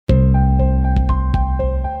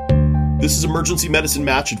This is Emergency Medicine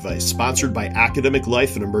Match Advice, sponsored by Academic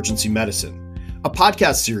Life and Emergency Medicine, a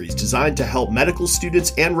podcast series designed to help medical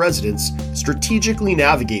students and residents strategically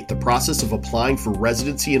navigate the process of applying for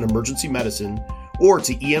residency in emergency medicine or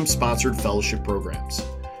to EM-sponsored fellowship programs.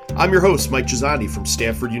 I'm your host, Mike Gisandi from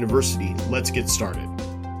Stanford University. Let's get started.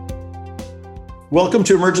 Welcome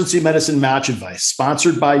to Emergency Medicine Match Advice,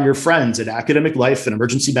 sponsored by your friends at Academic Life and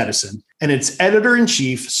Emergency Medicine, and its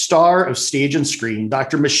editor-in-chief, star of stage and screen,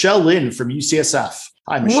 Dr. Michelle Lin from UCSF.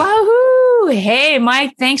 Hi, Michelle. Woohoo! Hey,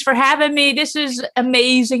 Mike, thanks for having me. This is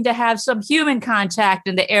amazing to have some human contact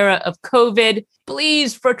in the era of COVID.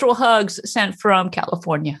 Please, virtual hugs sent from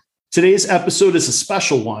California. Today's episode is a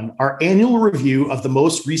special one, our annual review of the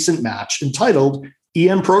most recent match entitled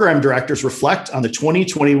EM Program Directors Reflect on the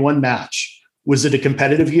 2021 Match. Was it a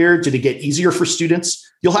competitive year? Did it get easier for students?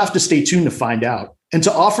 You'll have to stay tuned to find out. And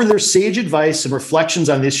to offer their sage advice and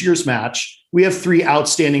reflections on this year's match, we have three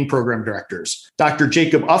outstanding program directors. Dr.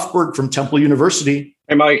 Jacob Ufberg from Temple University.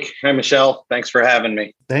 Hey, Mike. Hi, Michelle. Thanks for having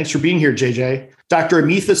me. Thanks for being here, JJ. Dr.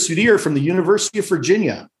 Amitha Sudhir from the University of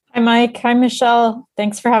Virginia. Hi, Mike. Hi, Michelle.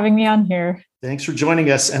 Thanks for having me on here. Thanks for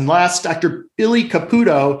joining us. And last, Dr. Billy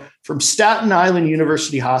Caputo from Staten Island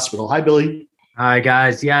University Hospital. Hi, Billy. Hi,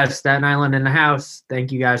 guys. Yes, Staten Island in the house.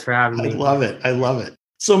 Thank you guys for having me. I love it.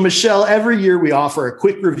 So, Michelle, every year we offer a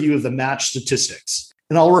quick review of the match statistics,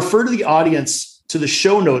 and I'll refer to the audience to the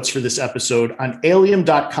show notes for this episode on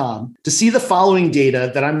allium.com to see the following data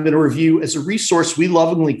that I'm going to review as a resource we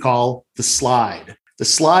lovingly call the slide. The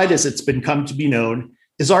slide, as it's been come to be known,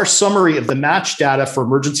 is our summary of the match data for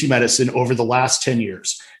emergency medicine over the last 10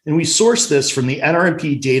 years. And we source this from the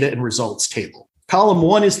NRMP data and results table. Column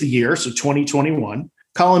 1 is the year, so 2021.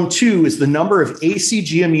 Column 2 is the number of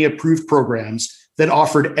ACGME approved programs that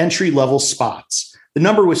offered entry-level spots. The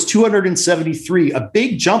number was 273, a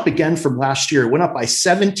big jump again from last year. It went up by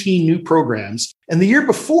 17 new programs. And the year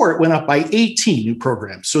before, it went up by 18 new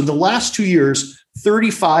programs. So in the last 2 years,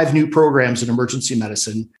 35 new programs in emergency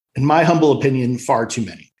medicine. In my humble opinion, far too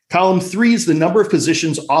many. Column 3 is the number of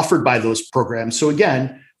positions offered by those programs. So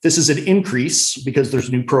again, this is an increase because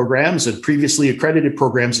there's new programs and previously accredited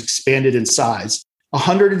programs expanded in size.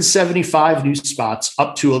 175 new spots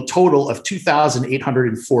up to a total of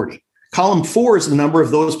 2,840. Column 4 is the number of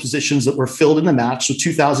those positions that were filled in the match, so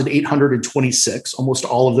 2,826, almost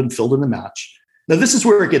all of them filled in the match. Now, this is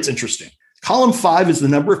where it gets interesting. Column 5 is the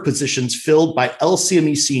number of positions filled by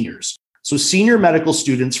LCME seniors, so senior medical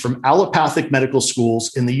students from allopathic medical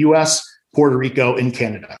schools in the US, Puerto Rico, and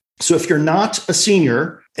Canada. So if you're not a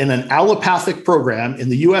senior in an allopathic program in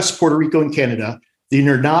the US, Puerto Rico, and Canada, then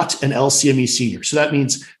you're not an LCME senior. So that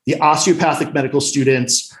means the osteopathic medical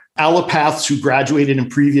students, allopaths who graduated in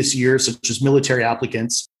previous years, such as military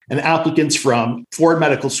applicants, and applicants from foreign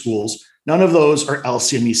medical schools, none of those are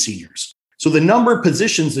LCME seniors. So the number of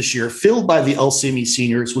positions this year filled by the LCME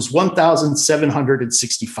seniors was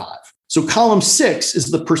 1,765. So column 6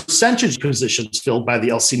 is the percentage positions filled by the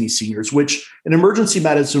LCME seniors, which in emergency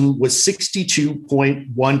medicine was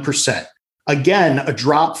 62.1%. Again, a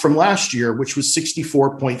drop from last year, which was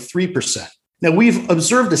 64.3%. Now, we've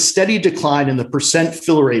observed a steady decline in the percent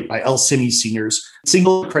fill rate by LCME seniors,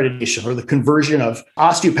 single accreditation, or the conversion of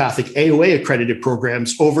osteopathic AOA accredited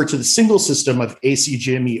programs over to the single system of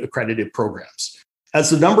ACGME accredited programs. As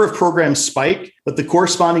the number of programs spike, but the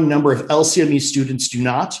corresponding number of LCME students do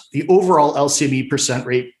not, the overall LCME percent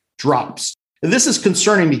rate drops. And this is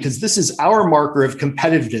concerning because this is our marker of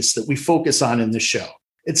competitiveness that we focus on in this show.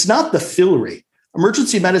 It's not the fill rate.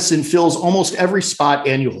 Emergency medicine fills almost every spot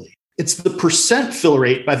annually. It's the percent fill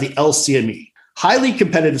rate by the LCME. Highly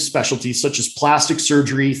competitive specialties such as plastic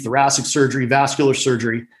surgery, thoracic surgery, vascular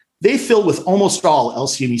surgery, they fill with almost all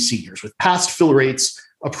LCME seniors with past fill rates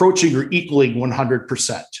approaching or equaling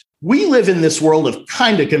 100%. We live in this world of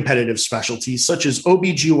kind of competitive specialties such as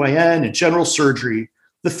OBGYN and general surgery.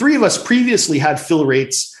 The three of us previously had fill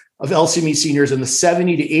rates of LCME seniors in the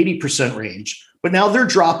 70 to 80% range, but now they're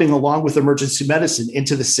dropping along with emergency medicine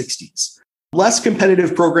into the 60s. Less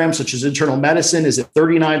competitive programs such as internal medicine is at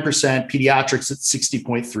 39%, pediatrics at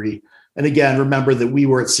 60.3%. And again, remember that we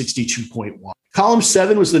were at 62.1%. Column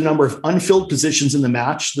 7 was the number of unfilled positions in the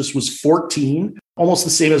match. This was 14, almost the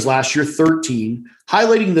same as last year, 13,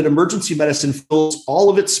 highlighting that emergency medicine fills all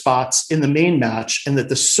of its spots in the main match and that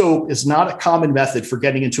the SOAP is not a common method for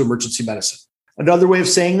getting into emergency medicine. Another way of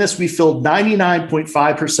saying this, we filled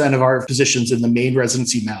 99.5% of our positions in the main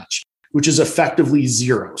residency match, which is effectively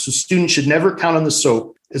zero. So students should never count on the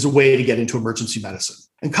SOAP as a way to get into emergency medicine.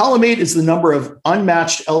 And column 8 is the number of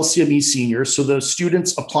unmatched LCME seniors, so those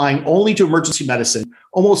students applying only to emergency medicine,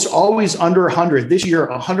 almost always under 100. This year,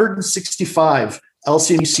 165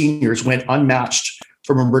 LCME seniors went unmatched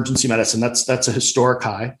from emergency medicine. That's a historic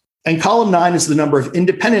high. And column 9 is the number of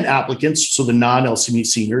independent applicants, so the non-LCME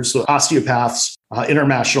seniors, so osteopaths,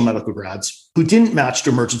 international medical grads, who didn't match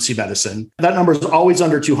to emergency medicine. That number is always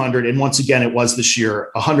under 200. And once again, it was this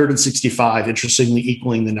year 165, interestingly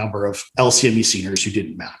equaling the number of LCME seniors who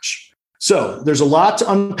didn't match. So there's a lot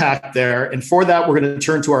to unpack there. And for that, we're going to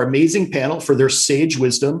turn to our amazing panel for their sage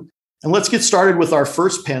wisdom. And let's get started with our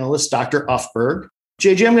first panelist, Dr. Ufberg.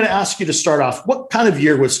 JJ, I'm going to ask you to start off. What kind of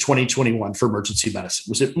year was 2021 for emergency medicine?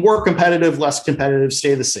 Was it more competitive, less competitive,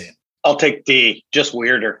 stay the same? I'll take D, just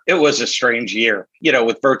weirder. It was a strange year,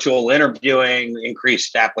 with virtual interviewing,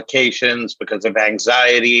 increased applications because of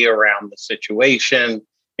anxiety around the situation,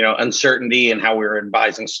 uncertainty in how we were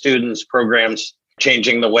advising students, programs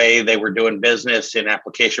changing the way they were doing business in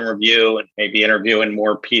application review and maybe interviewing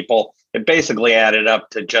more people. It basically added up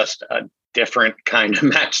to just a different kind of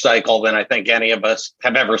match cycle than I think any of us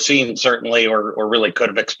have ever seen, certainly, or really could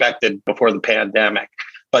have expected before the pandemic.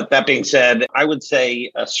 But that being said, I would say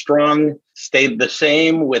a strong stayed the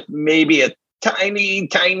same with maybe a tiny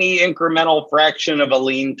incremental fraction of a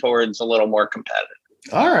lean towards a little more competitive.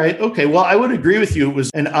 All right. Okay. Well, I would agree with you. It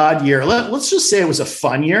was an odd year. Let's just say it was a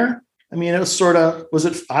fun year. I mean, it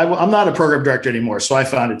was I'm not a program director anymore, so I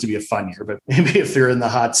found it to be a fun year, but maybe if you're in the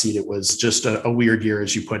hot seat, it was just a weird year,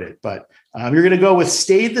 as you put it. But you're going to go with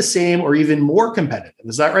stayed the same or even more competitive.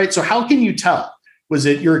 Is that right? So how can you tell? Was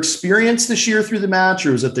it your experience this year through the match,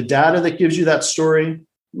 or was it the data that gives you that story?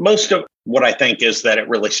 Most of what I think is that it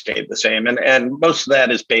really stayed the same. And most of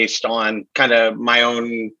that is based on kind of my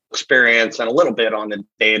own experience and a little bit on the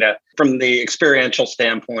data. From the experiential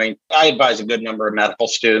standpoint, I advise a good number of medical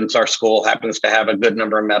students. Our school happens to have a good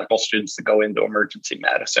number of medical students that go into emergency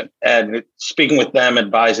medicine. And speaking with them,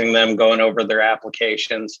 advising them, going over their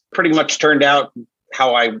applications, pretty much turned out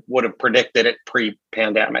how I would have predicted it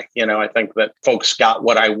pre-pandemic. I think that folks got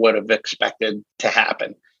what I would have expected to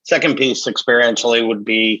happen. Second piece experientially would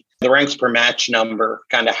be the ranks per match number,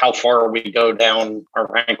 kind of how far we go down our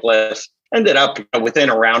rank list, ended up within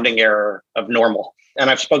a rounding error of normal. And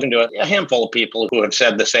I've spoken to a handful of people who have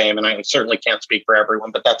said the same, and I certainly can't speak for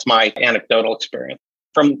everyone, but that's my anecdotal experience.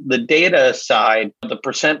 From the data side, the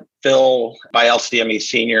percent fill by LCME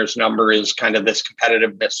seniors number is kind of this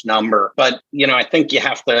competitiveness number. But, I think you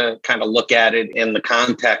have to kind of look at it in the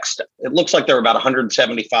context. It looks like there were about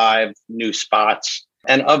 175 new spots.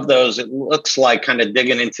 And of those, it looks like, kind of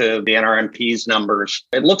digging into the NRMP's numbers,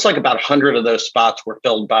 it looks like about 100 of those spots were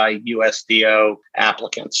filled by USDO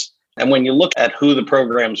applicants. And when you look at who the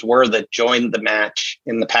programs were that joined the match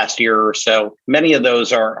in the past year or so, many of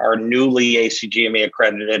those are newly ACGME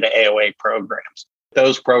accredited AOA programs.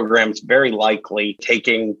 Those programs very likely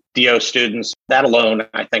taking DO students, that alone,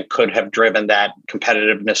 I think, could have driven that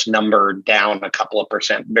competitiveness number down a couple of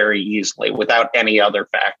percent very easily without any other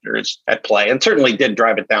factors at play. And certainly did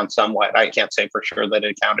drive it down somewhat. I can't say for sure that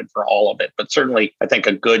it accounted for all of it, but certainly I think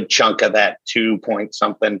a good chunk of that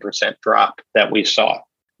 2-point-something% drop that we saw.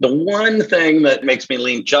 The one thing that makes me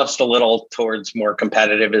lean just a little towards more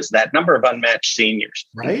competitive is that number of unmatched seniors.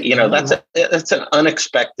 Right. That's an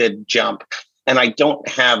unexpected jump. And I don't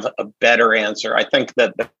have a better answer. I think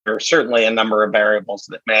that there are certainly a number of variables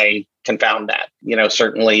that may confound that.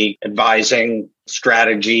 Certainly advising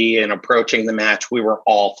strategy and approaching the match, we were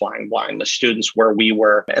all flying blind, the students where we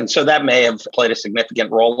were. And so that may have played a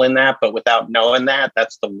significant role in that. But without knowing that,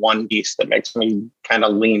 that's the one piece that makes me kind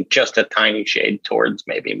of lean just a tiny shade towards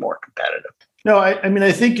maybe more competitive. No,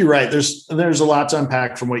 I think you're right. There's a lot to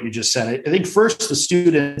unpack from what you just said. I think first, the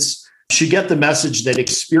students should get the message that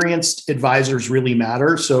experienced advisors really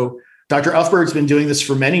matter. So Dr. Ufberg's been doing this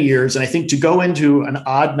for many years. And I think to go into an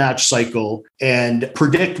odd match cycle and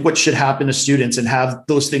predict what should happen to students and have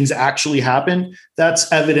those things actually happen,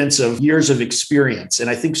 that's evidence of years of experience. And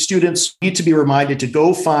I think students need to be reminded to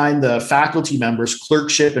go find the faculty members,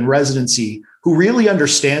 clerkship and residency, who really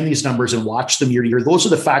understand these numbers and watch them year to year. Those are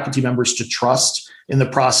the faculty members to trust in the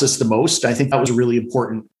process the most. I think that was really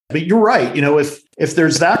important. But you're right. If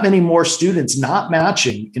there's that many more students not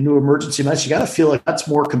matching into emergency medicine, you got to feel like that's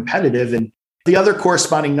more competitive. And the other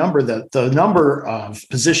corresponding number, the number of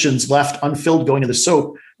positions left unfilled going to the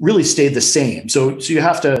SOAP, really stayed the same. So you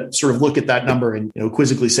have to sort of look at that number and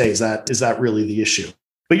quizzically say, is that really the issue?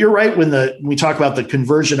 But you're right when we talk about the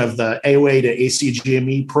conversion of the AOA to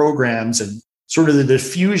ACGME programs and sort of the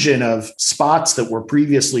diffusion of spots that were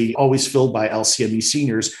previously always filled by LCME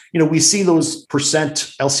seniors, we see those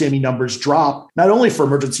percent LCME numbers drop, not only for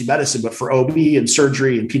emergency medicine, but for OB and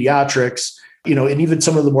surgery and pediatrics. And even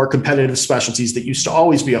some of the more competitive specialties that used to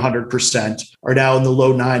always be 100% are now in the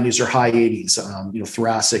low 90s or high 80s,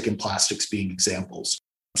 thoracic and plastics being examples.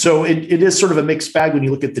 So it is sort of a mixed bag when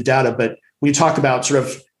you look at the data, but when you talk about sort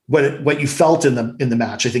of what you felt in the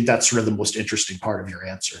match, I think that's sort of the most interesting part of your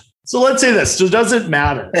answer. So let's say this, so does it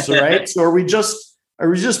matter? So, right. So are we just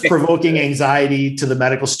provoking anxiety to the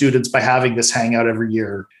medical students by having this hangout every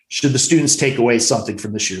year? Should the students take away something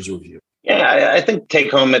from this year's review? Yeah, I think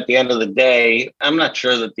take home at the end of the day, I'm not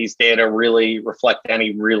sure that these data really reflect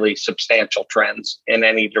any really substantial trends in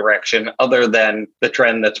any direction other than the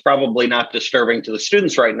trend that's probably not disturbing to the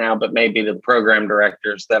students right now, but maybe to the program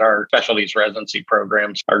directors, that our specialties residency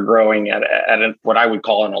programs are growing at what I would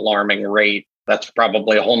call an alarming rate. That's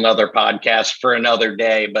probably a whole nother podcast for another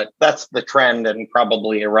day, but that's the trend and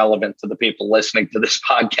probably irrelevant to the people listening to this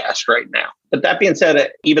podcast right now. But that being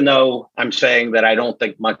said, even though I'm saying that I don't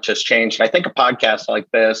think much has changed, I think a podcast like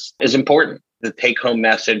this is important. The take-home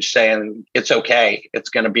message saying it's okay, it's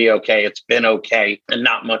going to be okay, it's been okay, and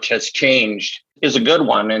not much has changed is a good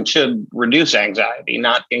one and should reduce anxiety,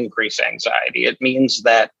 not increase anxiety. It means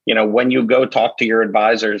that, when you go talk to your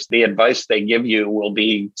advisors, the advice they give you will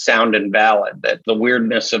be sound and valid, that the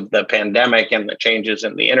weirdness of the pandemic and the changes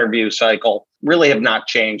in the interview cycle really have not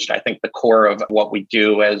changed, I think, the core of what we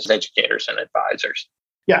do as educators and advisors.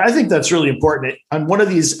 Yeah, I think that's really important. On one of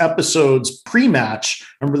these episodes pre-match,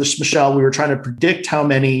 remember this, Michelle, we were trying to predict how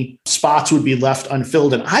many spots would be left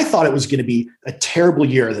unfilled. And I thought it was going to be a terrible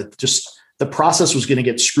year, that just the process was going to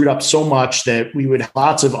get screwed up so much that we would have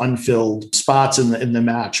lots of unfilled spots in the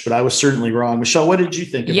match. But I was certainly wrong. Michelle, what did you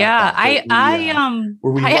think about that?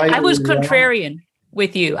 I was contrarian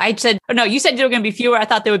with you. I said, no, you said there were going to be fewer. I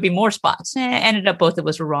thought there would be more spots. Ended up both of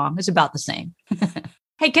us were wrong. It's about the same.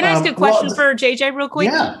 Hey, can I ask a question for JJ real quick?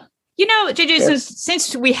 Yeah. JJ, sure.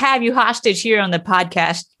 Since we have you hostage here on the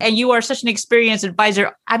podcast and you are such an experienced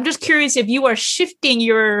advisor, I'm just curious if you are shifting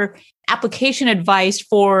your application advice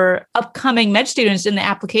for upcoming med students in the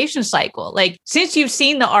application cycle. Like, since you've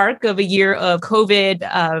seen the arc of a year of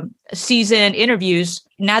COVID season interviews,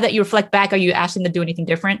 now that you reflect back, are you asking them to do anything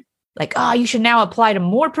different? Like, you should now apply to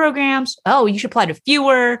more programs. You should apply to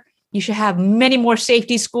fewer. You should have many more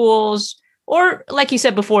safety schools. Or, like you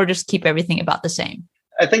said before, just keep everything about the same.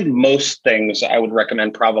 I think most things I would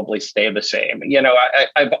recommend probably stay the same.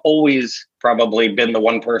 I've always probably been the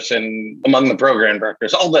one person among the program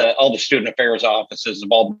directors. All the student affairs offices of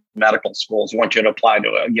all medical schools want you to apply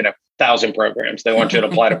to 1,000 programs. They want you to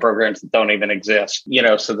apply to programs that don't even exist,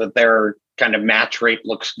 so that their kind of match rate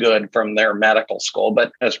looks good from their medical school.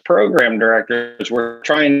 But as program directors, we're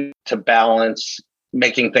trying to balance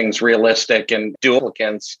making things realistic and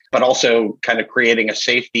duplicants, but also kind of creating a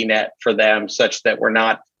safety net for them such that we're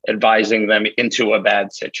not advising them into a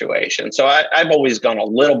bad situation. So I've always gone a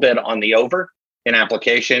little bit on the over in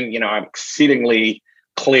application. I'm exceedingly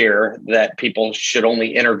clear that people should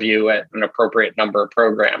only interview at an appropriate number of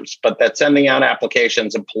programs, but that sending out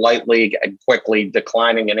applications and politely and quickly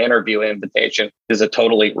declining an interview invitation is a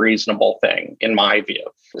totally reasonable thing in my view.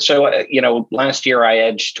 So, last year I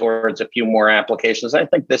edged towards a few more applications. I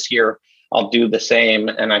think this year I'll do the same.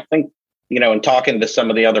 And I think, in talking to some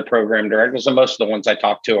of the other program directors, and most of the ones I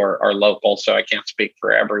talk to are local, so I can't speak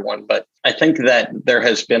for everyone. But I think that there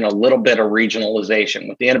has been a little bit of regionalization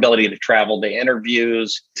with the inability to travel to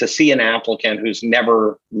interviews, to see an applicant who's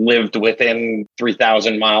never lived within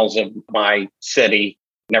 3,000 miles of my city,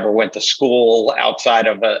 never went to school outside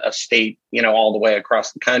of a state, all the way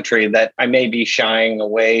across the country, that I may be shying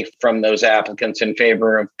away from those applicants in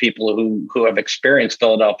favor of people who have experienced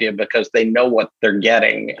Philadelphia because they know what they're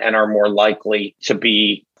getting and are more likely to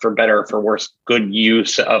be, for better or for worse, good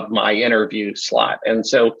use of my interview slot. And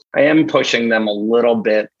so I am pushing them a little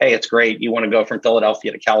bit. Hey, it's great. You want to go from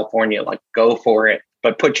Philadelphia to California, go for it.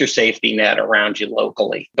 But put your safety net around you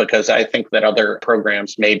locally, because I think that other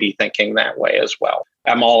programs may be thinking that way as well.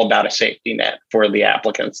 I'm all about a safety net for the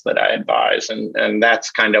applicants that I advise. And that's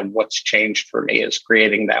kind of what's changed for me, is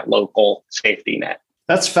creating that local safety net.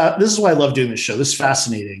 This is why I love doing this show. This is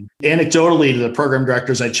fascinating. Anecdotally, the program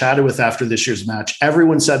directors I chatted with after this year's match,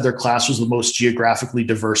 everyone said their class was the most geographically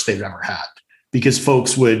diverse they've ever had, because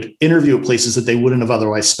folks would interview at places that they wouldn't have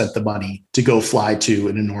otherwise spent the money to go fly to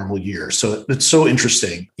in a normal year. So it's so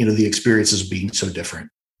interesting, the experiences being so different.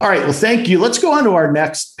 All right, well, thank you. Let's go on to our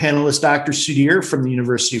next panelist, Dr. Sudhir from the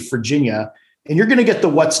University of Virginia, and you're going to get the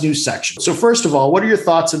What's New section. So first of all, what are your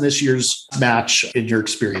thoughts on this year's match and your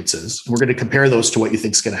experiences? We're going to compare those to what you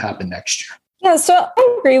think is going to happen next year. Yeah, so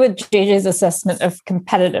I agree with JJ's assessment of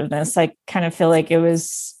competitiveness. I kind of feel like it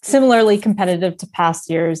was similarly competitive to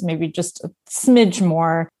past years, maybe just a smidge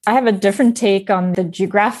more. I have a different take on the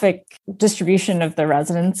geographic distribution of the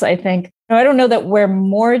residents, I think. I don't know that we're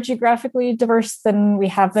more geographically diverse than we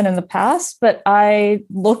have been in the past, but I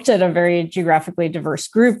looked at a very geographically diverse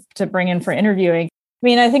group to bring in for interviewing. I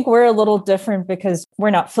mean, I think we're a little different because we're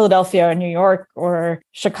not Philadelphia or New York or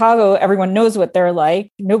Chicago. Everyone knows what they're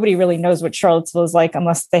like. Nobody really knows what Charlottesville is like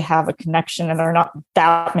unless they have a connection, and there are not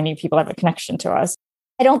that many people have a connection to us.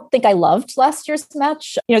 I don't think I loved last year's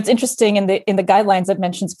match. It's interesting in the guidelines it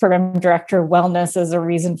mentions program director wellness as a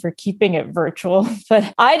reason for keeping it virtual,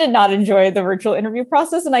 but I did not enjoy the virtual interview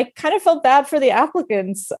process, and I kind of felt bad for the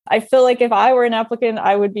applicants. I feel like if I were an applicant,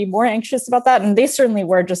 I would be more anxious about that, and they certainly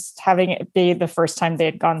were, just having it be the first time they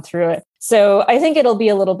had gone through it. So I think it'll be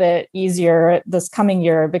a little bit easier this coming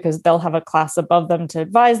year because they'll have a class above them to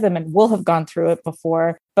advise them and we'll have gone through it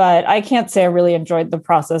before. But I can't say I really enjoyed the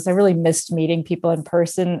process. I really missed meeting people in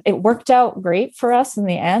person. It worked out great for us in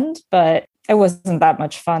the end, but it wasn't that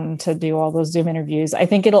much fun to do all those Zoom interviews. I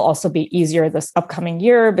think it'll also be easier this upcoming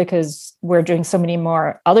year because we're doing so many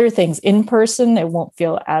more other things in person. It won't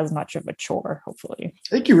feel as much of a chore, hopefully.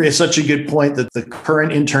 I think you raised such a good point that the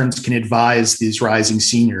current interns can advise these rising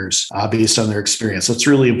seniors based on their experience. That's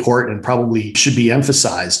really important and probably should be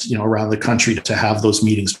emphasized, around the country to have those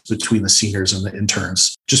meetings between the seniors and the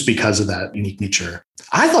interns, just because of that unique nature.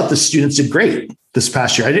 I thought the students did great this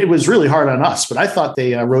past year. It was really hard on us, but I thought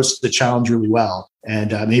they rose to the challenge really well.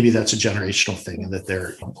 And maybe that's a generational thing and that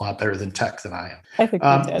they're a lot better than tech than I am. I think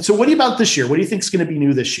they did. So what about this year? What do you think is going to be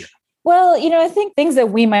new this year? Well, I think things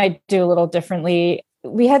that we might do a little differently.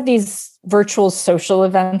 We had these virtual social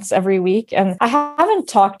events every week, and I haven't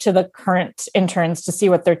talked to the current interns to see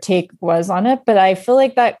what their take was on it, but I feel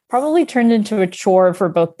like that probably turned into a chore for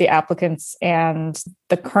both the applicants and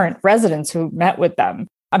the current residents who met with them.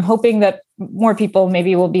 I'm hoping that more people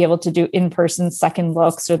maybe will be able to do in-person second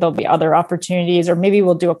looks, or there'll be other opportunities, or maybe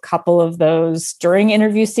we'll do a couple of those during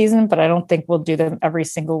interview season, but I don't think we'll do them every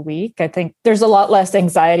single week. I think there's a lot less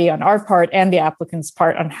anxiety on our part and the applicant's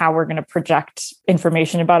part on how we're going to project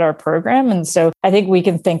information about our program. And so I think we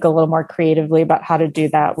can think a little more creatively about how to do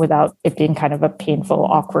that without it being kind of a painful,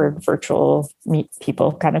 awkward virtual meet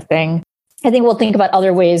people kind of thing. I think we'll think about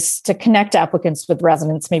other ways to connect applicants with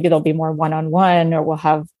residents. Maybe there'll be more one-on-one, or we'll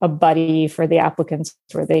have a buddy for the applicants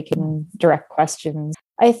where they can direct questions.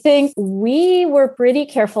 I think we were pretty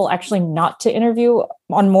careful actually not to interview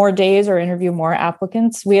on more days or interview more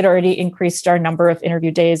applicants. We had already increased our number of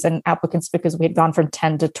interview days and applicants because we had gone from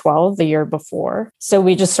 10 to 12 the year before. So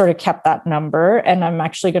we just sort of kept that number, and I'm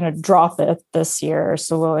actually going to drop it this year.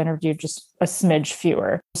 So we'll interview just a smidge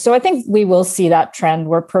fewer. So I think we will see that trend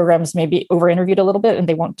where programs may be over-interviewed a little bit and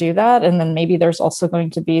they won't do that. And then maybe there's also going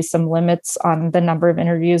to be some limits on the number of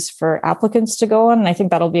interviews for applicants to go on. And I think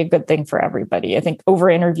that'll be a good thing for everybody. I think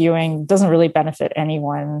over-interviewing doesn't really benefit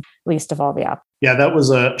anyone, least of all the applicants. Yeah, that was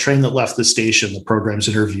a train that left the station. The programs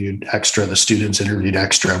interviewed extra, the students interviewed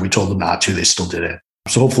extra. We told them not to, they still did it.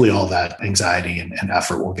 So hopefully all that anxiety and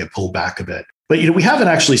effort will get pulled back a bit. But we haven't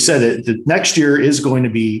actually said it. The next year is going to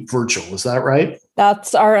be virtual. Is that right?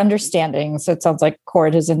 That's our understanding. So it sounds like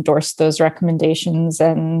CORD has endorsed those recommendations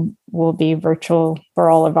and will be virtual for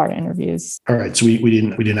all of our interviews. All right. So we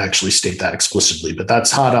didn't actually state that explicitly, but that's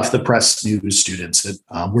hot off the press news, students,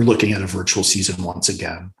 that we're looking at a virtual season once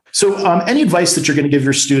again. So any advice that you're going to give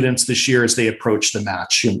your students this year as they approach the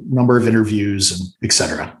match, number of interviews and et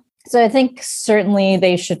cetera? So I think certainly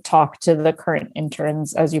they should talk to the current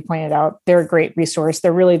interns. As you pointed out, they're a great resource.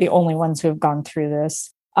 They're really the only ones who have gone through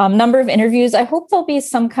this. Number of interviews, I hope there'll be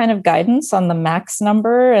some kind of guidance on the max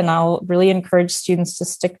number, and I'll really encourage students to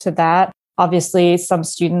stick to that. Obviously, some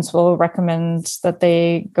students will recommend that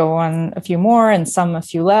they go on a few more and some a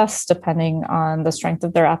few less, depending on the strength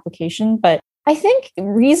of their application. But I think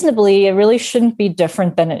reasonably, it really shouldn't be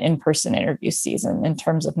different than an in-person interview season in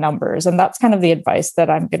terms of numbers. And that's kind of the advice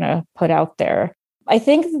that I'm going to put out there. I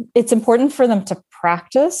think it's important for them to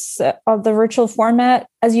practice the virtual format.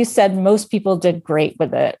 As you said, most people did great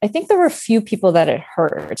with it. I think there were a few people that it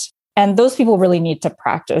hurt. And those people really need to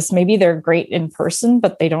practice. Maybe they're great in person,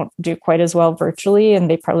 but they don't do quite as well virtually.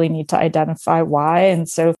 And they probably need to identify why. And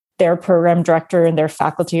so their program director and their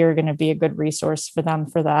faculty are going to be a good resource for them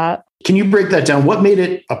for that. Can you break that down? What made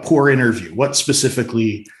it a poor interview? What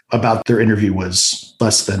specifically about their interview was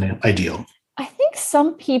less than ideal? I think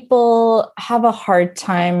some people have a hard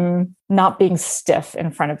time not being stiff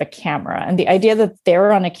in front of a camera. And the idea that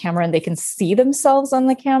they're on a camera and they can see themselves on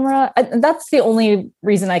the camera, that's the only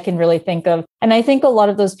reason I can really think of. And I think a lot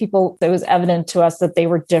of those people, it was evident to us that they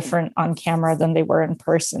were different on camera than they were in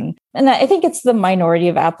person. And I think it's the minority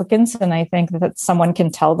of applicants. And I think that someone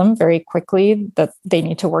can tell them very quickly that they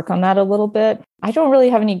need to work on that a little bit. I don't really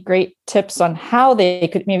have any great tips on how they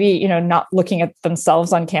could maybe, not looking at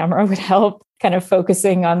themselves on camera would help, kind of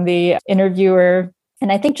focusing on the interviewer.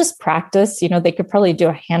 And I think just practice, they could probably do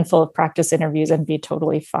a handful of practice interviews and be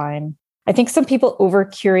totally fine. I think some people over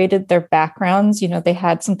curated their backgrounds. They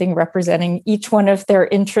had something representing each one of their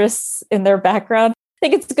interests in their background. I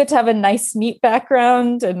think it's good to have a nice, neat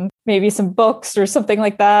background and maybe some books or something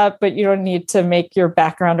like that, but you don't need to make your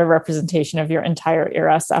background a representation of your entire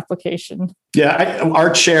ERAS application. Yeah, our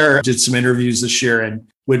chair did some interviews this year and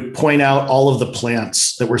would point out all of the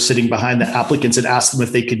plants that were sitting behind the applicants and ask them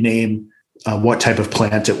if they could name what type of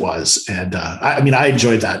plant it was. And I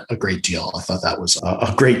enjoyed that a great deal. I thought that was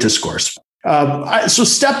a great discourse. So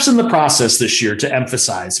steps in the process this year to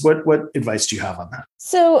emphasize, what advice do you have on that?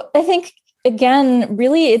 So I think, again,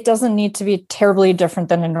 really, it doesn't need to be terribly different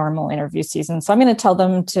than a normal interview season. So I'm going to tell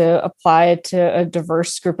them to apply to a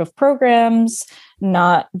diverse group of programs,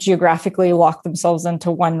 not geographically lock themselves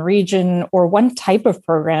into one region or one type of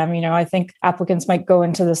program. I think applicants might go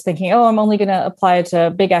into this thinking, I'm only going to apply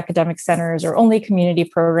to big academic centers or only community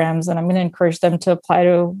programs. And I'm going to encourage them to apply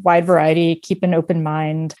to a wide variety, keep an open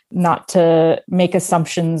mind, not to make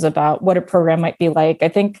assumptions about what a program might be like. I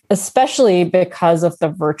think especially because of the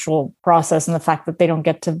virtual process and the fact that they don't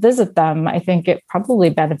get to visit them, I think it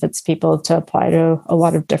probably benefits people to apply to a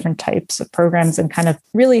lot of different types of programs and kind of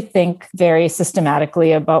really think very systematically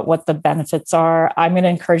about what the benefits are. I'm going to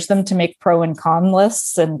encourage them to make pro and con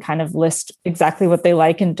lists and kind of list exactly what they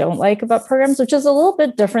like and don't like about programs, which is a little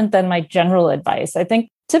bit different than my general advice. I think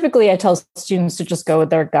typically I tell students to just go with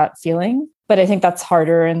their gut feeling, but I think that's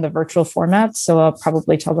harder in the virtual format. So I'll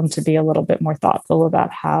probably tell them to be a little bit more thoughtful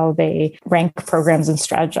about how they rank programs and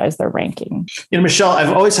strategize their ranking. Michelle,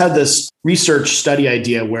 I've always had this research study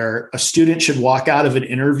idea where a student should walk out of an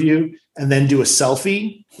interview and then do a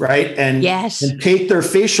selfie, right? And take their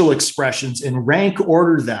facial expressions and rank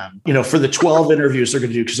order them, for the 12 interviews they're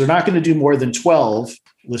going to do, because they're not going to do more than 12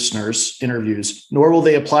 listeners interviews, nor will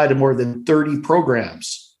they apply to more than 30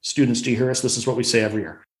 programs. Students, do you hear us? This is what we say every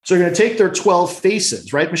year. So they're going to take their 12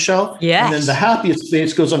 faces, right, Michelle? Yes. And then the happiest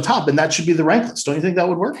face goes on top, and that should be the rank list. Don't you think that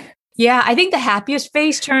would work? Yeah, I think the happiest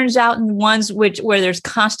face turns out in ones where there's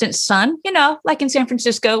constant sun, like in San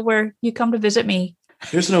Francisco, where you come to visit me.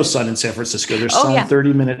 There's no sun in San Francisco. There's sun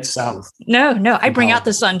 30 minutes south. No, I bring out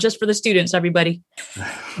the sun just for the students, everybody.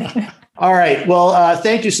 All right. Well,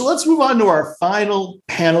 thank you. So let's move on to our final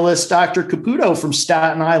panelist, Dr. Caputo from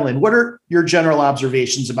Staten Island. What are your general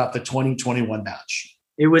observations about the 2021 match?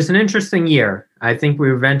 It was an interesting year. I think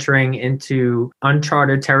we were venturing into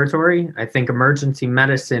uncharted territory. I think emergency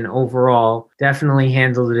medicine overall definitely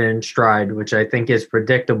handled it in stride, which I think is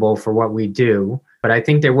predictable for what we do. But I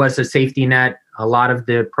think there was a safety net. A lot of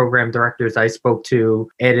the program directors I spoke to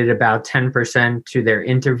added about 10% to their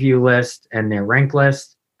interview list and their rank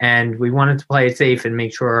list. And we wanted to play it safe and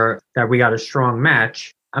make sure that we got a strong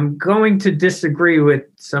match. I'm going to disagree with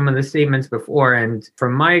some of the statements before. And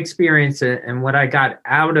from my experience and what I got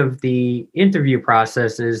out of the interview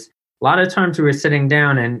process is a lot of times we were sitting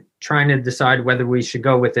down and trying to decide whether we should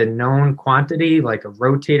go with a known quantity, like a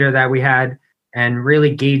rotator that we had, and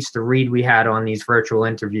really gauge the read we had on these virtual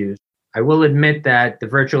interviews. I will admit that the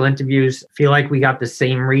virtual interviews feel like we got the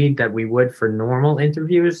same read that we would for normal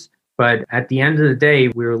interviews. But at the end of the day,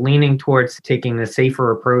 we were leaning towards taking the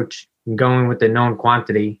safer approach and going with the known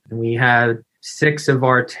quantity. And we had 6 of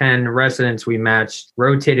our 10 residents we matched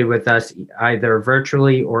rotated with us either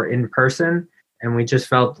virtually or in person. And we just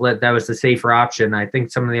felt that was the safer option. I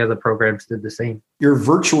think some of the other programs did the same. Your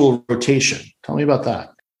virtual rotation. Tell me about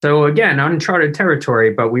that. So again, uncharted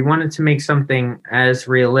territory, but we wanted to make something as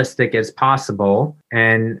realistic as possible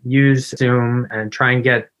and use Zoom and try and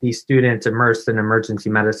get these students immersed in emergency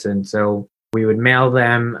medicine. So we would mail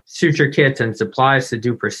them suture kits and supplies to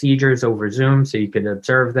do procedures over Zoom so you could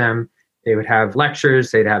observe them. They would have lectures,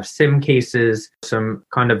 they'd have sim cases, some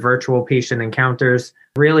kind of virtual patient encounters,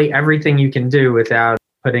 really everything you can do without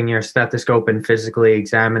putting your stethoscope and physically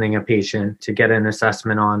examining a patient to get an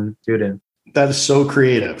assessment on student. That is so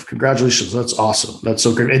creative. Congratulations. That's awesome. That's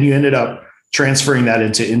so great. And you ended up transferring that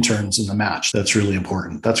into interns in the match. That's really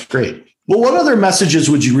important. That's great. Well, what other messages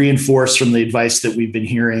would you reinforce from the advice that we've been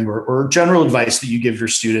hearing or general advice that you give your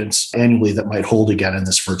students annually that might hold again in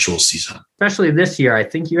this virtual season? Especially this year, I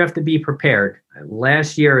think you have to be prepared.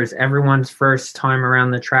 Last year is everyone's first time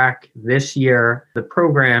around the track. This year, the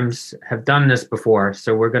programs have done this before,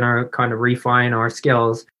 so we're going to kind of refine our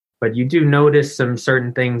skills. But you do notice some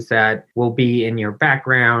certain things that will be in your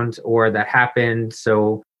background or that happened.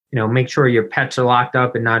 So make sure your pets are locked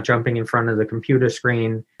up and not jumping in front of the computer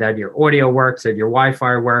screen, that your audio works, that your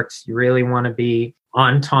Wi-Fi works. You really want to be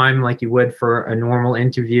on time like you would for a normal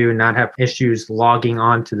interview, not have issues logging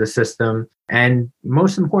onto the system. And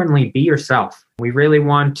most importantly, be yourself. We really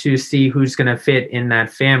want to see who's going to fit in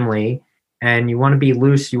that family. And you want to be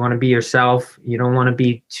loose. You want to be yourself. You don't want to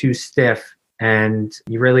be too stiff. And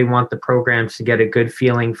you really want the programs to get a good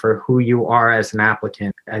feeling for who you are as an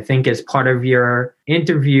applicant. I think as part of your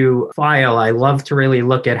interview file, I love to really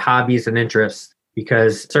look at hobbies and interests,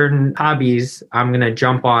 because certain hobbies I'm going to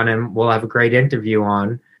jump on and we'll have a great interview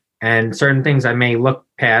on. And certain things I may look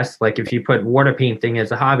past, like if you put water painting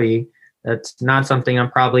as a hobby, that's not something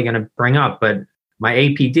I'm probably going to bring up, but my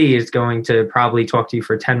APD is going to probably talk to you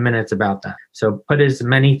for 10 minutes about that. So put as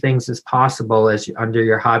many things as possible under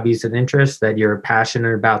your hobbies and interests that you're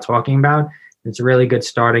passionate about talking about. It's a really good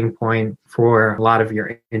starting point for a lot of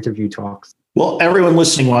your interview talks. Well, everyone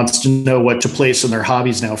listening wants to know what to place in their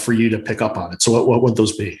hobbies now for you to pick up on it. So what would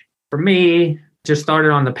those be? For me, just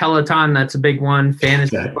started on the Peloton. That's a big one.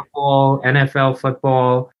 Fantasy football, NFL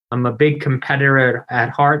football. I'm a big competitor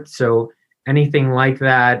at heart. So anything like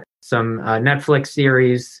that, some Netflix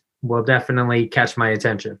series will definitely catch my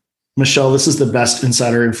attention. Michelle, this is the best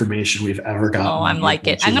insider information we've ever gotten. Oh, I'm like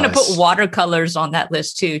it. I'm going to put watercolors on that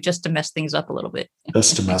list too, just to mess things up a little bit.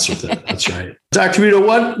 Just to mess with it. That's right. Dr.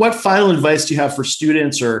 Muto, what final advice do you have for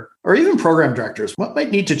students or even program directors? What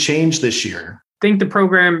might need to change this year? I think the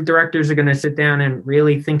program directors are going to sit down and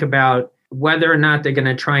really think about whether or not they're going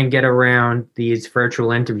to try and get around these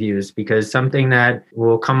virtual interviews, because something that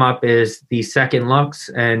will come up is the second looks.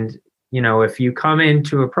 And, if you come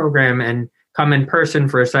into a program and come in person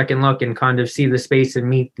for a second look and kind of see the space and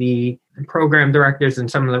meet the program directors and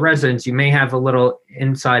some of the residents, you may have a little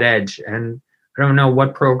inside edge. And I don't know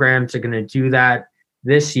what programs are going to do that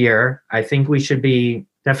this year. I think we should be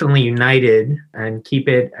definitely united and keep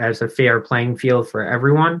it as a fair playing field for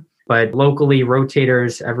everyone. But locally,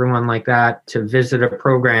 rotators, everyone like that, to visit a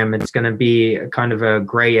program, it's going to be kind of a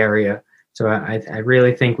gray area. So I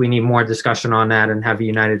really think we need more discussion on that and have a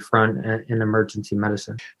united front in emergency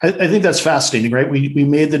medicine. I think that's fascinating, right? We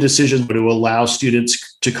made the decision to allow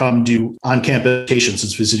students to come do on-campus patients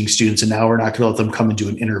as visiting students, and now we're not going to let them come and do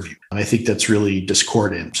an interview. And I think that's really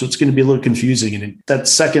discordant. So it's going to be a little confusing. And that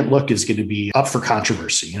second look is going to be up for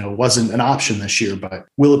controversy. It wasn't an option this year, but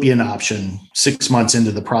will it be an option 6 months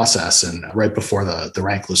into the process and right before the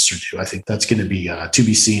rank lists are due? I think that's going to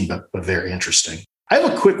be seen, but very interesting. I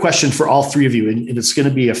have a quick question for all three of you, and it's going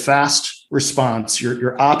to be a fast response.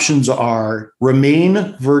 Your options are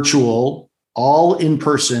remain virtual, all in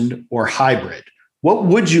person, or hybrid. What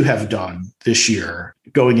would you have done this year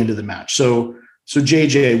going into the match? So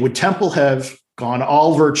JJ, would Temple have gone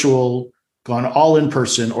all virtual, gone all in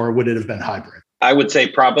person, or would it have been hybrid? I would say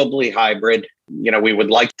probably hybrid. We would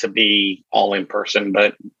like to be all in person,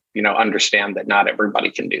 but understand that not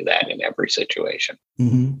everybody can do that in every situation.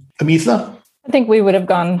 Mm-hmm. Amitha? I think we would have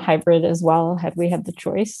gone hybrid as well had we had the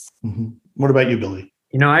choice. Mm-hmm. What about you, Billy?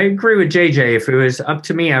 I agree with JJ. If it was up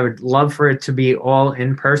to me, I would love for it to be all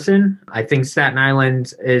in person. I think Staten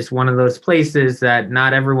Island is one of those places that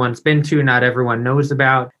not everyone's been to, not everyone knows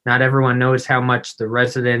about, not everyone knows how much the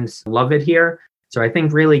residents love it here. So I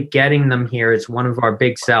think really getting them here is one of our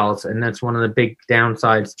big sells, and that's one of the big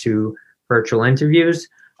downsides to virtual interviews.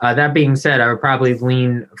 That being said, I would probably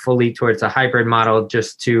lean fully towards a hybrid model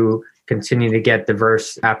just to continue to get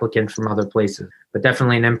diverse applicants from other places, but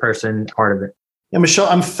definitely an in-person part of it. Yeah, Michelle,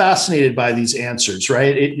 I'm fascinated by these answers,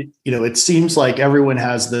 right? It seems like everyone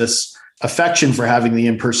has this affection for having the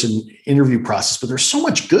in-person interview process, but there's so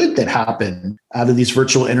much good that happened out of these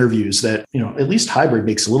virtual interviews that, at least hybrid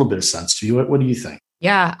makes a little bit of sense to you. What do you think?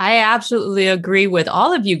 Yeah, I absolutely agree with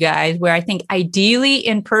all of you guys, where I think ideally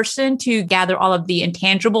in person to gather all of the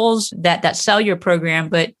intangibles that sell your program.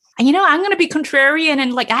 But I'm going to be contrarian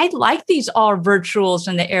and I like these all virtuals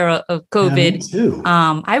in the era of COVID. Yeah, me too.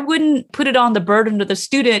 I wouldn't put it on the burden of the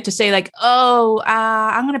student to say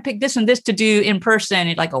I'm going to pick this and this to do in person.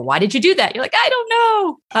 And why did you do that? You're like, I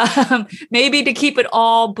don't know. Maybe to keep it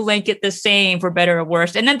all blanket the same for better or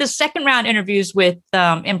worse. And then the second round interviews with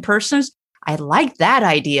in-persons, I like that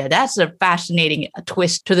idea. That's a fascinating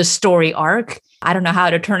twist to the story arc. I don't know how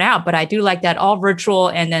it'll turn out, but I do like that, all virtual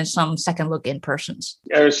and then some second look in persons.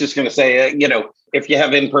 I was just going to say, if you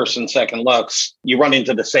have in-person second looks, you run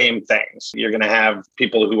into the same things. You're going to have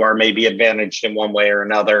people who are maybe advantaged in one way or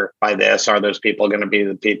another by this. Are those people going to be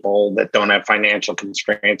the people that don't have financial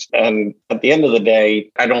constraints? And at the end of the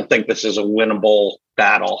day, I don't think this is a winnable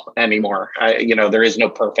battle anymore. There is no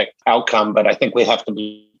perfect outcome, but I think we have to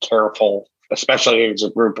be careful, especially as a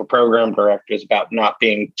group of program directors, about not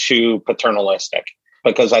being too paternalistic.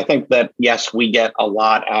 Because I think that, yes, we get a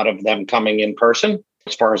lot out of them coming in person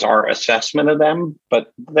as far as our assessment of them,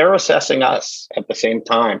 but they're assessing us at the same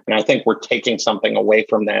time. And I think we're taking something away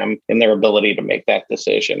from them in their ability to make that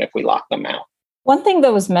decision if we lock them out. One thing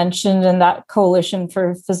that was mentioned in that Coalition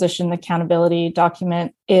for Physician Accountability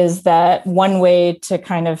document is that one way to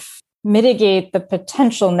kind of mitigate the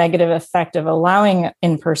potential negative effect of allowing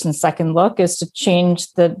in-person second look is to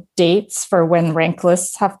change the dates for when rank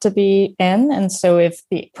lists have to be in. And so if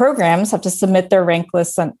the programs have to submit their rank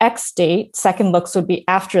lists on X date, second looks would be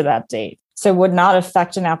after that date. So it would not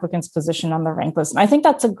affect an applicant's position on the rank list. And I think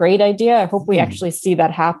that's a great idea. I hope we actually see that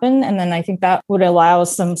happen. And then I think that would allow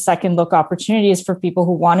some second look opportunities for people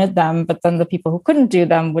who wanted them, but then the people who couldn't do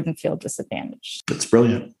them wouldn't feel disadvantaged. That's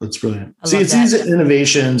brilliant. See, it's these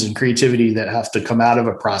innovations and creativity that have to come out of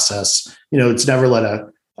a process. It's never let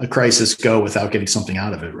a crisis go without getting something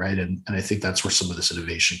out of it, right? And I think that's where some of this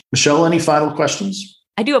innovation. Michelle, any final questions?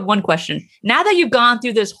 I do have one question. Now that you've gone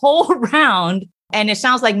through this whole round, and it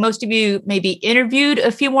sounds like most of you maybe interviewed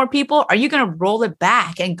a few more people, are you going to roll it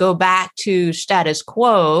back and go back to status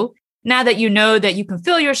quo? Now that you know that you can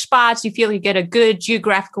fill your spots, you feel you get a good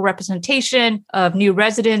geographical representation of new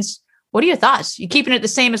residents. What are your thoughts? You keeping it the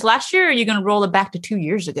same as last year, or are you going to roll it back to 2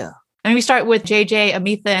 years ago? And we start with JJ,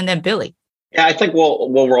 Amitha, and then Billy. Yeah, I think we'll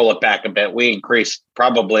roll it back a bit. We increased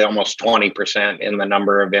probably almost 20% in the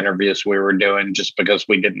number of interviews we were doing just because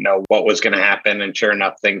we didn't know what was going to happen. And sure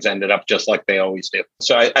enough, things ended up just like they always do.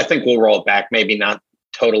 So I think we'll roll it back, maybe not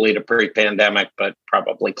totally to pre-pandemic, but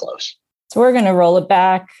probably close. So we're going to roll it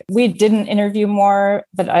back. We didn't interview more,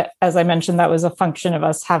 but as I mentioned, that was a function of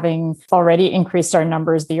us having already increased our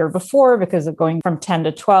numbers the year before because of going from 10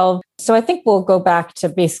 to 12. So I think we'll go back to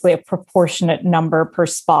basically a proportionate number per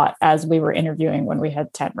spot as we were interviewing when we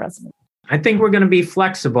had 10 residents. I think we're going to be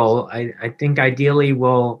flexible. I think ideally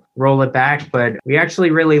we'll roll it back, but we actually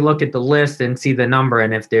really look at the list and see the number.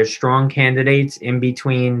 And if there's strong candidates in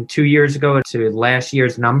between 2 years ago to last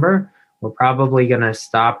year's number, we're probably going to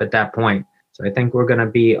stop at that point. So I think we're going to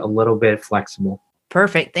be a little bit flexible.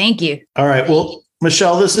 Perfect. Thank you. All right. Well,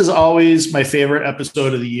 Michelle, this is always my favorite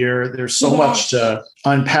episode of the year. There's so much to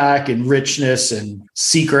unpack and richness and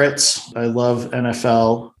secrets. I love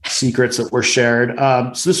NFL secrets that were shared.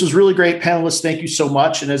 So this was really great. Panelists, thank you so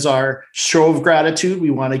much. And as our show of gratitude,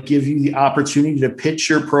 we want to give you the opportunity to pitch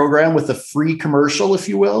your program with a free commercial, if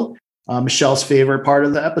you will. Michelle's favorite part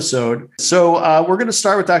of the episode. So we're going to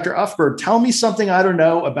start with Dr. Ufberg. Tell me something I don't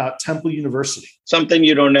know about Temple University. Something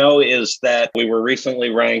you don't know is that we were recently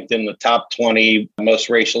ranked in the top 20 most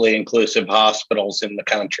racially inclusive hospitals in the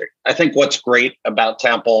country. I think what's great about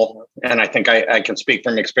Temple, and I think I can speak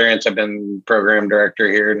from experience, I've been program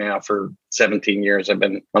director here now for 17 years. I've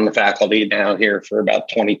been on the faculty now here for about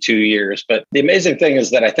 22 years. But the amazing thing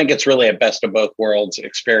is that I think it's really a best of both worlds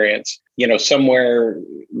experience. Somewhere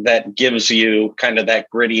that gives you kind of that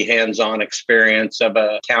gritty hands-on experience of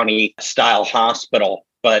a county style hospital,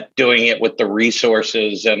 but doing it with the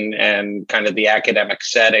resources and kind of the academic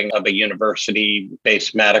setting of a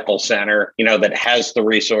university-based medical center, that has the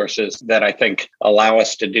resources that I think allow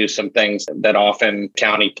us to do some things that often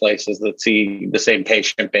county places that see the same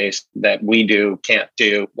patient base that we do can't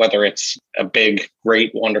do, whether it's a big,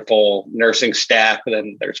 great, wonderful nursing staff,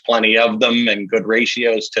 then there's plenty of them and good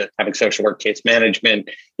ratios to having social work case management,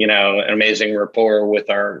 an amazing rapport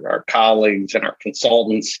with our colleagues and our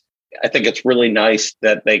consultants. I think it's really nice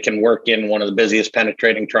that they can work in one of the busiest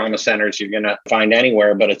penetrating trauma centers you're going to find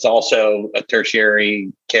anywhere, but it's also a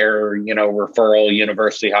tertiary care, referral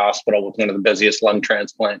university hospital with one of the busiest lung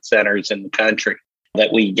transplant centers in the country.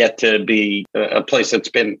 That we get to be a place that's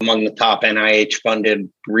been among the top NIH-funded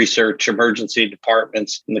research emergency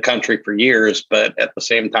departments in the country for years, but at the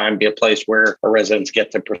same time be a place where our residents get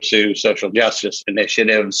to pursue social justice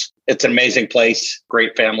initiatives. It's an amazing place,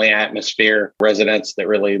 great family atmosphere, residents that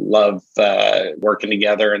really love working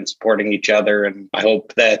together and supporting each other. And I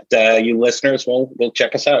hope that you listeners will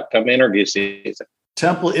check us out come interview season.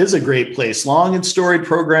 Temple is a great place. Long and storied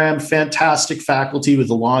program, fantastic faculty with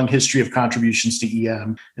a long history of contributions to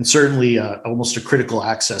EM, and certainly almost a critical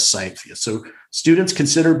access site. So students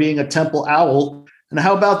consider being a Temple owl. And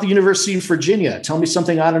how about the University of Virginia? Tell me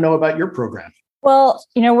something I don't know about your program. Well,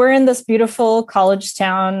 we're in this beautiful college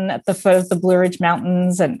town at the foot of the Blue Ridge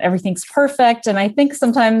Mountains and everything's perfect. And I think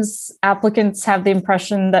sometimes applicants have the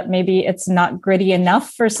impression that maybe it's not gritty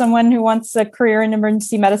enough for someone who wants a career in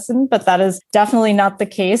emergency medicine, but that is definitely not the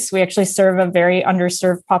case. We actually serve a very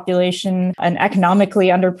underserved population, an economically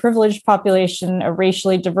underprivileged population, a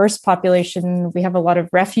racially diverse population. We have a lot of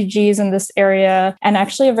refugees in this area and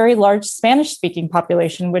actually a very large Spanish-speaking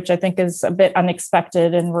population, which I think is a bit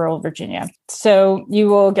unexpected in rural Virginia. So you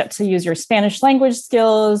will get to use your Spanish language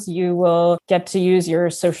skills, you will get to use your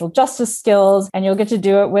social justice skills, and you'll get to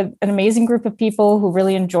do it with an amazing group of people who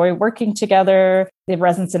really enjoy working together. The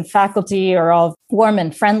residents and faculty are all warm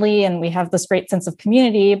and friendly, and we have this great sense of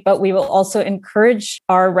community, but we will also encourage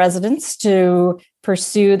our residents to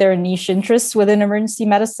pursue their niche interests within emergency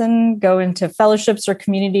medicine, go into fellowships or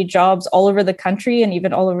community jobs all over the country and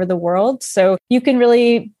even all over the world. So you can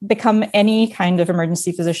really become any kind of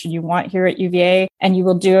emergency physician you want here at UVA, and you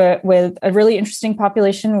will do it with a really interesting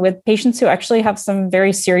population with patients who actually have some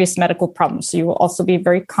very serious medical problems. So you will also be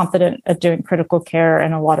very competent at doing critical care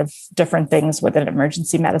and a lot of different things within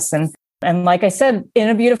emergency medicine. And like I said, in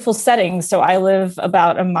a beautiful setting. So I live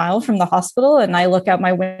about a mile from the hospital and I look out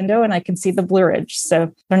my window and I can see the Blue Ridge.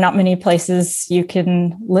 So there are not many places you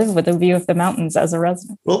can live with a view of the mountains as a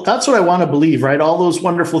resident. Well, that's what I want to believe, right? All those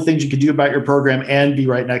wonderful things you can do about your program and be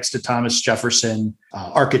right next to Thomas Jefferson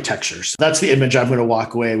architecture. So that's the image I'm going to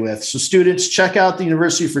walk away with. So students, check out the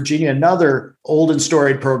University of Virginia, another old and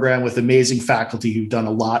storied program with amazing faculty who've done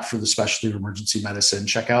a lot for the specialty of emergency medicine.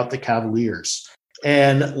 Check out the Cavaliers.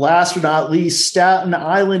 And last but not least, Staten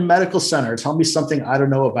Island Medical Center. Tell me something I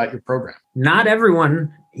don't know about your program. Not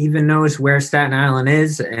everyone even knows where Staten Island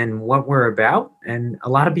is and what we're about. And a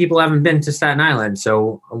lot of people haven't been to Staten Island.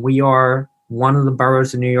 So we are one of the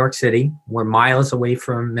boroughs of New York City. We're miles away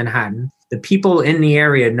from Manhattan. The people in the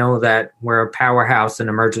area know that we're a powerhouse in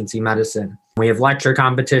emergency medicine. We have lecture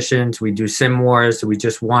competitions. We do Sim Wars. We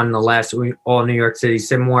just won the last All New York City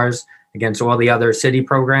Sim Wars against all the other city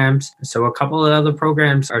programs. So a couple of other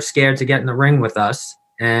programs are scared to get in the ring with us,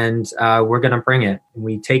 and we're going to bring it.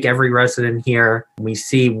 We take every resident here. We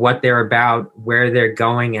see what they're about, where they're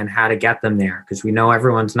going, and how to get them there, because we know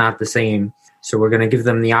everyone's not the same. So we're going to give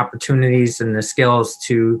them the opportunities and the skills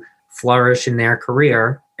to flourish in their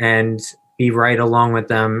career and be right along with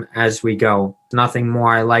them as we go. Nothing more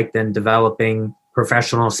I like than developing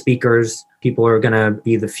professional speakers, people who are going to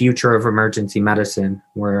be the future of emergency medicine.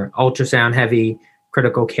 We're ultrasound heavy,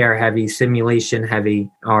 critical care heavy, simulation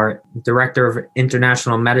heavy. Our director of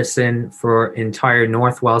international medicine for entire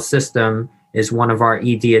Northwell system is one of our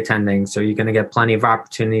ED attendings. So you're going to get plenty of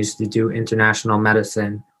opportunities to do international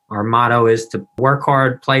medicine. Our motto is to work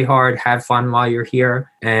hard, play hard, have fun while you're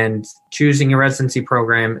here. And choosing your residency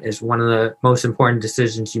program is one of the most important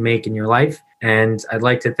decisions you make in your life. And I'd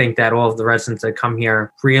like to think that all of the residents that come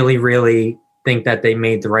here really, really think that they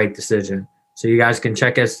made the right decision. So you guys can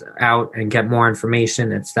check us out and get more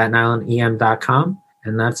information at StatenIslandEM.com.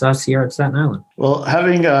 And that's us here at Staten Island. Well,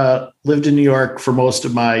 having lived in New York for most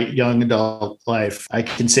of my young adult life, I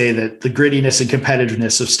can say that the grittiness and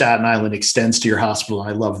competitiveness of Staten Island extends to your hospital. And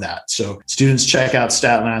I love that. So students, check out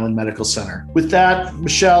Staten Island Medical Center. With that,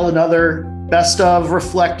 Michelle, another best of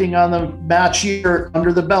reflecting on the match year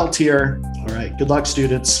under the belt here. All right. Good luck,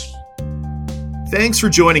 students. Thanks for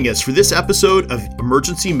joining us for this episode of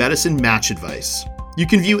Emergency Medicine Match Advice. You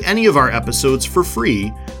can view any of our episodes for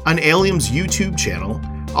free on Allium's YouTube channel.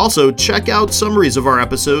 Also, check out summaries of our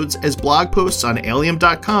episodes as blog posts on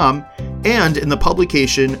Allium.com and in the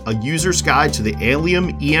publication A User's Guide to the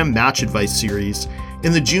Allium EM Match Advice series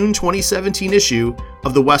in the June 2017 issue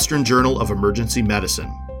of the Western Journal of Emergency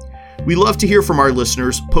Medicine. We love to hear from our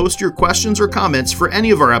listeners. Post your questions or comments for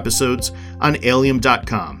any of our episodes on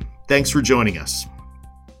Allium.com. Thanks for joining us.